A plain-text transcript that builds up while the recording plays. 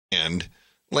and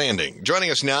landing.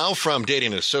 Joining us now from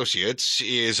Dadian Associates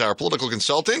is our political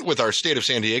consultant with our state of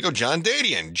San Diego, John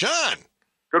Dadian. John.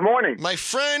 Good morning. My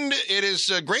friend, it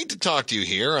is great to talk to you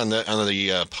here on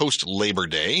the post-Labor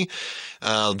Day,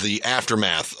 the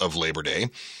aftermath of Labor Day.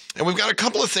 And we've got a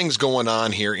couple of things going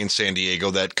on here in San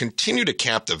Diego that continue to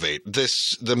captivate.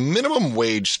 The minimum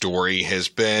wage story has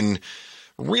been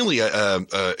really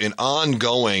an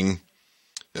ongoing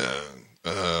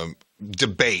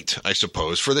debate, I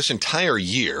suppose, for this entire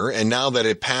year. And now that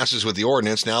it passes with the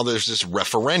ordinance, now there's this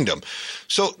referendum.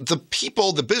 So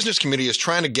the business community is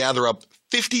trying to gather up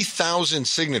 50,000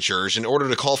 signatures in order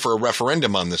to call for a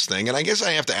referendum on this thing. And I guess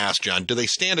I have to ask, John, do they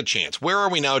stand a chance? Where are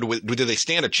we now? Do they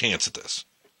stand a chance at this?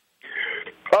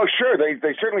 Oh, sure.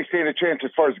 They certainly stand a chance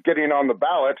as far as getting on the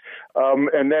ballot.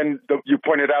 And then you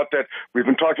pointed out that we've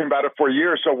been talking about it for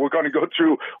years, so we're going to go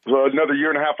through another year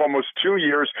and a half, almost 2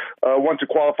 years, once it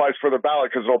qualifies for the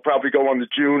ballot, because it'll probably go on the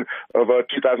June of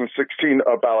 2016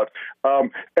 ballot.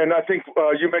 And I think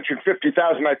you mentioned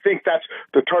 50,000. I think that's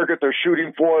the target they're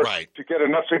shooting for, right, to get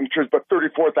enough signatures, but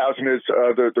 34,000 is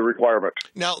the requirement.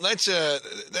 Now, that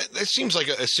seems like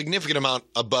a significant amount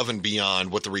above and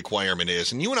beyond what the requirement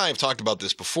is. And you and I have talked about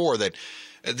this before, that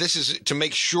this is to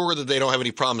make sure that they don't have any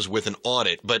problems with an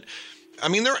audit. But I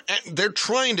mean, they're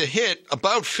trying to hit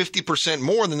about 50%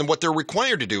 more than what they're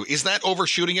required to do. Is that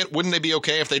overshooting it? Wouldn't they be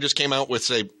okay if they just came out with,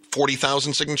 say,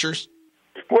 40,000 signatures?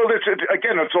 Well,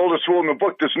 again, it's the oldest rule in the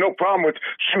book. There's no problem with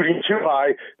shooting too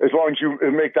high as long as you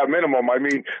make that minimum. I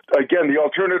mean, again, the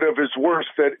alternative is worse,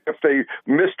 that if they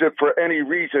missed it for any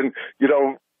reason,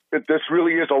 this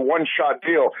really is a one-shot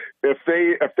deal. If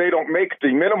they don't make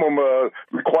the minimum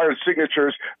required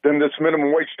signatures, then this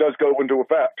minimum wage does go into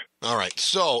effect. All right.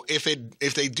 So if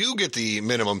they do get the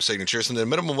minimum signatures and the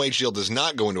minimum wage deal does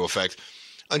not go into effect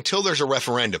until there's a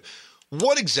referendum,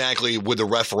 what exactly would the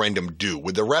referendum do?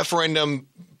 Would the referendum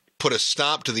put a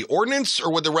stop to the ordinance,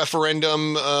 or would the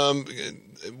referendum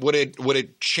would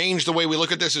it change the way we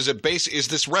look at this? Is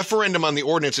this referendum on the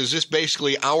ordinance? Is this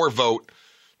basically our vote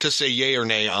to say yay or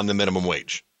nay on the minimum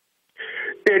wage?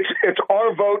 It's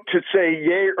our vote to say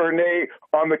yay or nay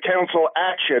on the council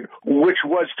action, which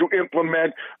was to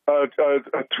implement a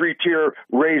three-tier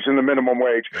raise in the minimum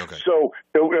wage. Okay. So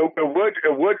it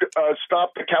would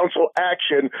stop the council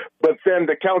action, but then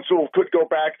the council could go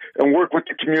back and work with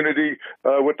the community,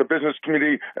 with the business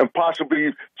community, and possibly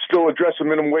still address the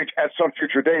minimum wage at some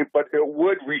future date. But it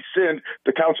would rescind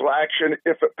the council action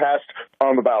if it passed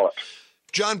on the ballot.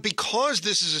 John, because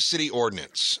this is a city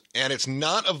ordinance and it's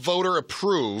not a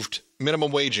voter-approved minimum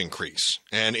wage increase,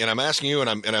 and I'm asking you, and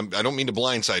I don't mean to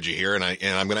blindside you here, and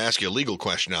I'm going to ask you a legal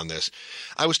question on this.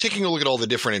 I was taking a look at all the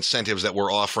different incentives that we're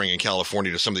offering in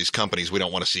California to some of these companies we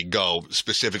don't want to see go,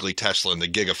 specifically Tesla and the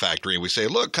Gigafactory. We say,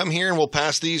 look, come here and we'll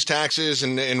pass these taxes,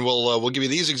 and we'll give you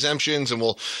these exemptions, and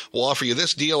we'll offer you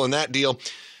this deal and that deal.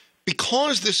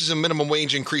 Because this is a minimum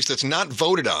wage increase that's not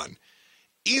voted on,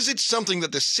 is it something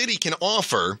that the city can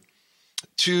offer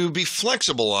to be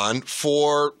flexible on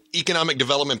for economic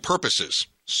development purposes?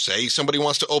 Say somebody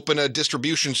wants to open a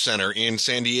distribution center in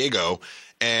San Diego,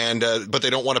 but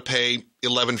they don't want to pay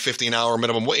 $11.50 an hour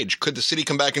minimum wage. Could the city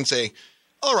come back and say,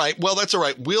 all right, well, that's all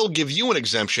right. We'll give you an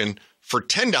exemption for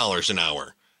 $10 an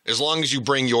hour as long as you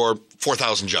bring your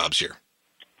 4,000 jobs here?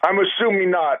 I'm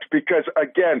assuming not, because,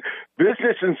 again,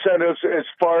 business incentives as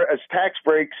far as tax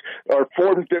breaks are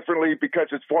formed differently because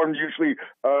it's formed usually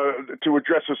to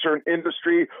address a certain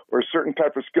industry or a certain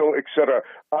type of skill, et cetera.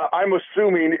 I'm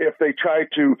assuming if they try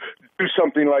to do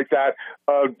something like that,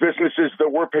 businesses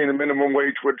that were paying the minimum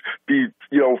wage would be,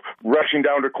 rushing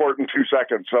down to court in 2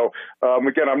 seconds. So,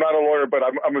 again, I'm not a lawyer, but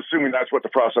I'm assuming that's what the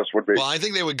process would be. Well, I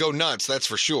think they would go nuts, that's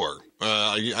for sure.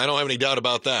 I don't have any doubt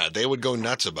about that. They would go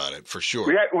nuts about it, for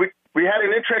sure. We had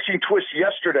an interesting twist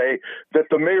yesterday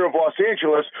that the mayor of Los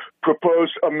Angeles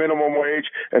proposed a minimum wage,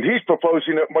 and he's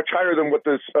proposing it much higher than what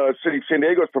the city of San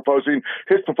Diego is proposing.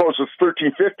 His proposal is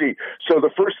 $13.50. So the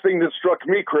first thing that struck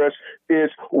me, Chris,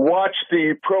 is watch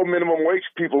the pro-minimum wage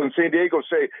people in San Diego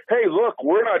say, hey, look,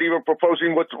 we're not even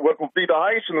proposing what will be the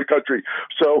highest in the country.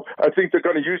 So I think they're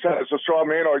going to use that as a straw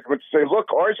man argument to say, look,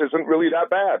 ours isn't really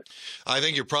that bad. I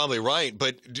think you're probably right.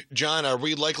 But, John, are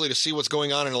we likely to see what's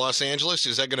going on in Los Angeles?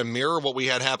 Is that going to mirror what we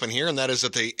had happen here, and that is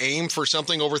that they aim for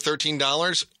something over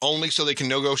 $13 only so they can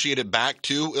negotiate it back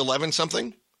to 11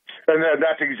 something? And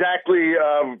that's exactly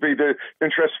be the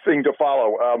interesting thing to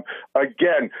follow.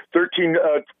 Again,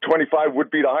 13.25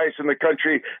 would be the highest in the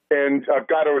country, and I've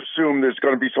got to assume there's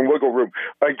going to be some wiggle room.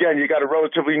 Again, you got a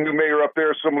relatively new mayor up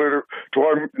there, similar to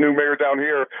our new mayor down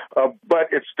here, but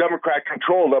it's Democrat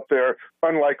controlled up there,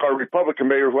 unlike our Republican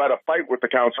mayor who had a fight with the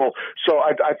council. So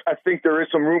I think there is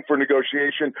some room for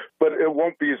negotiation, but it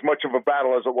won't be as much of a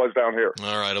battle as it was down here.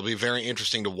 All right, it'll be very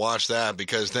interesting to watch that,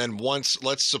 because then once,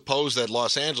 let's suppose that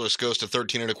Los Angeles goes to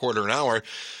 13.25 an hour,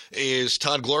 is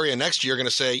Todd Gloria next year going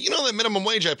to say, that minimum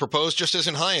wage I proposed just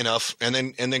isn't high enough, and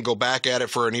then go back at it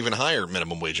for an even higher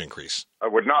minimum wage increase? I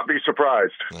would not be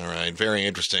surprised. All right, very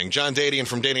interesting. John Dadian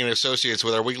from Dadian Associates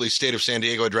with our weekly State of San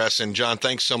Diego address. And John,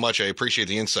 thanks so much. I appreciate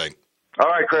the insight. All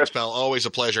right, Chris. Thanks, pal. Always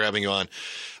a pleasure having you on.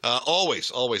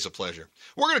 Always a pleasure.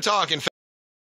 We're going to talk, in fact,